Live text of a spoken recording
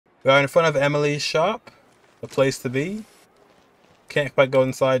We are in front of Emilie's shop, the place to be. Can't quite go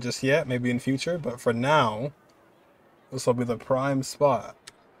inside just yet, maybe in future, but for now, this will be the prime spot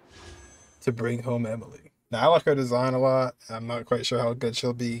to bring home Emilie. Now, I like her design a lot. I'm not quite sure how good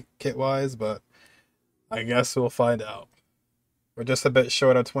she'll be kit-wise, but I guess we'll find out. We're just a bit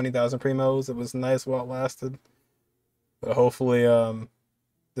short of 20,000 primos. It was nice while it lasted, but hopefully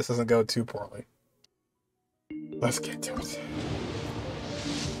this doesn't go too poorly. Let's get to it.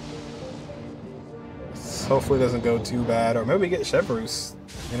 Hopefully it doesn't go too bad, or maybe we get Chevreuse,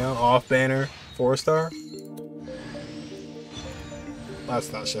 you know, off banner, 4-star.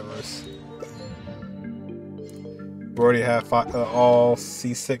 That's not Chevreuse. We already have all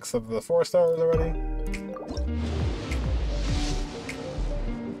C6 of the 4-stars already.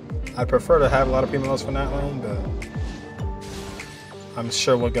 I prefer to have a lot of primos from that lane, but I'm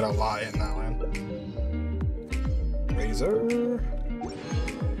sure we'll get a lot in that lane. Razor.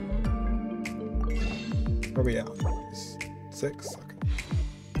 Where are we at? 6?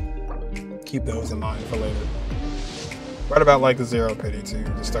 Okay. Keep those in mind for later. Right about like the 0 pity too,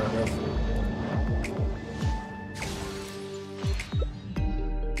 to start with.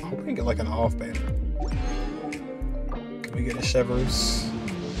 I hope we can get like an off banner. Can we get a Chevreuse?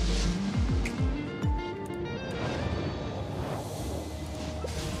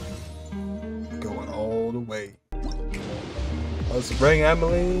 Going all the way. Let's bring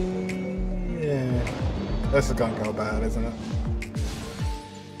Emilie. Yeah. This is gonna go bad, isn't it?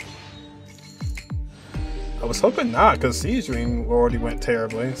 I was hoping not, because Siege Ring already went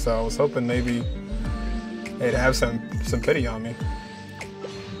terribly, so I was hoping maybe they'd have some pity on me.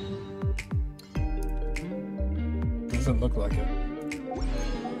 Doesn't look like it.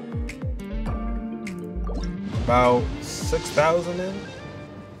 About 6,000 in?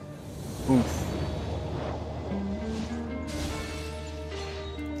 Oof.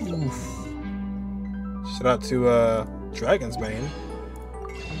 Oof. Shout out to Dragon's Bane.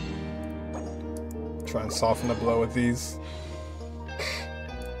 Try and soften the blow with these.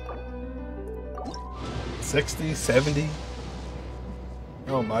 60, 70.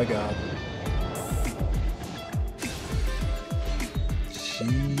 Oh my god.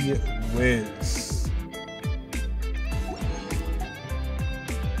 Gee whiz.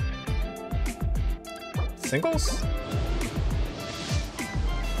 Singles?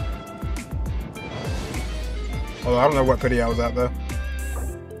 Oh, I don't know what pity I was at though.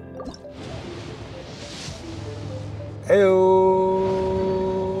 Heyo.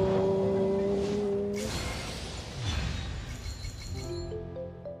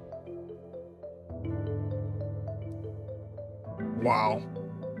 Wow.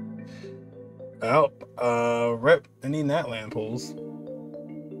 Well, rip any Natland pulls.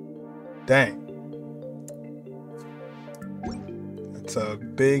 Dang. That's a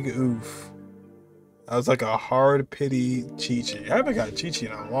big oof. That was like a hard pity Qiqi. I haven't got Qiqi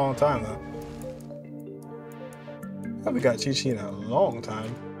in a long time though. I haven't got Qiqi in a long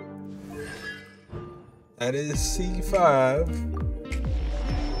time. That is C5.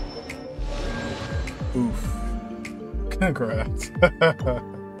 Oof. Congrats.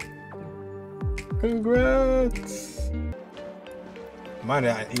 Congrats. Might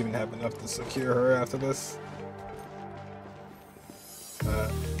not even have enough to secure her after this.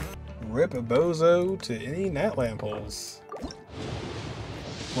 Rip a bozo to any Natland pulls.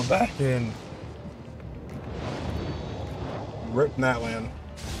 We're back in. Rip Natland.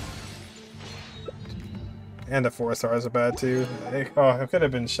 And the 4-stars are bad too. Oh, it could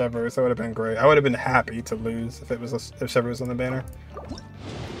have been Chevreuse. That would have been great. I would have been happy to lose if it was if Chevreuse was on the banner.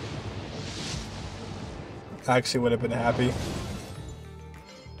 I actually would have been happy.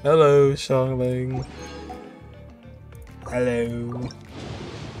 Hello, Julliangg. Hello.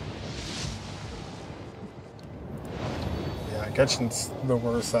 Yeah, Genshin's the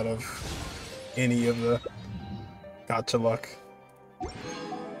worst out of any of the gotcha luck.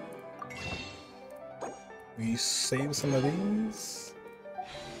 We save some of these.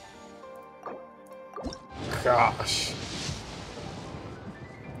 Gosh.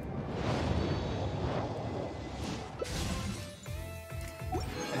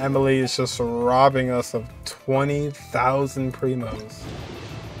 Emilie is just robbing us of 20,000 primos.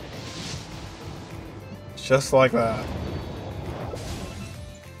 Just like that.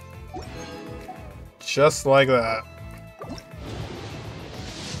 Just like that.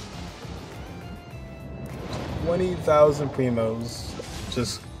 20,000 primos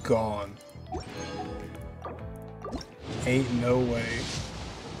just gone. Ain't no way.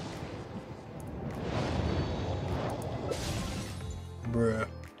 Bruh.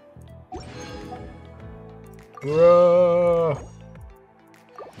 Bruh.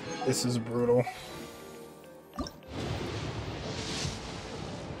 This is brutal.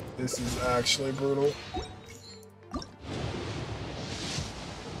 This is actually brutal.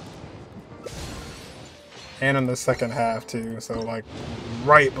 And in the second half too, so like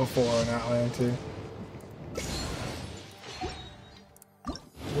right before an Outland too.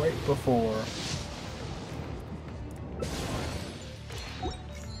 Right before.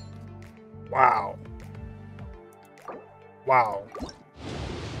 Wow. Wow.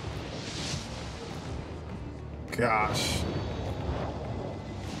 Gosh.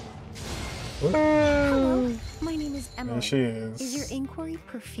 Hello, my name is Emilie. There she is. Is your inquiry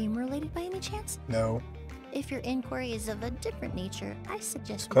perfume related by any chance? No. If your inquiry is of a different nature, I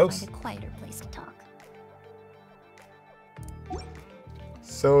suggest we Close. find a quieter place to talk.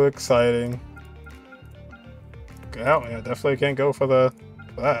 So exciting. Well, yeah, definitely can't go for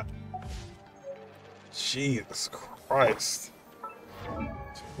that. Jesus Christ.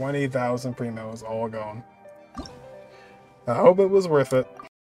 20,000 primos all gone. I hope it was worth it.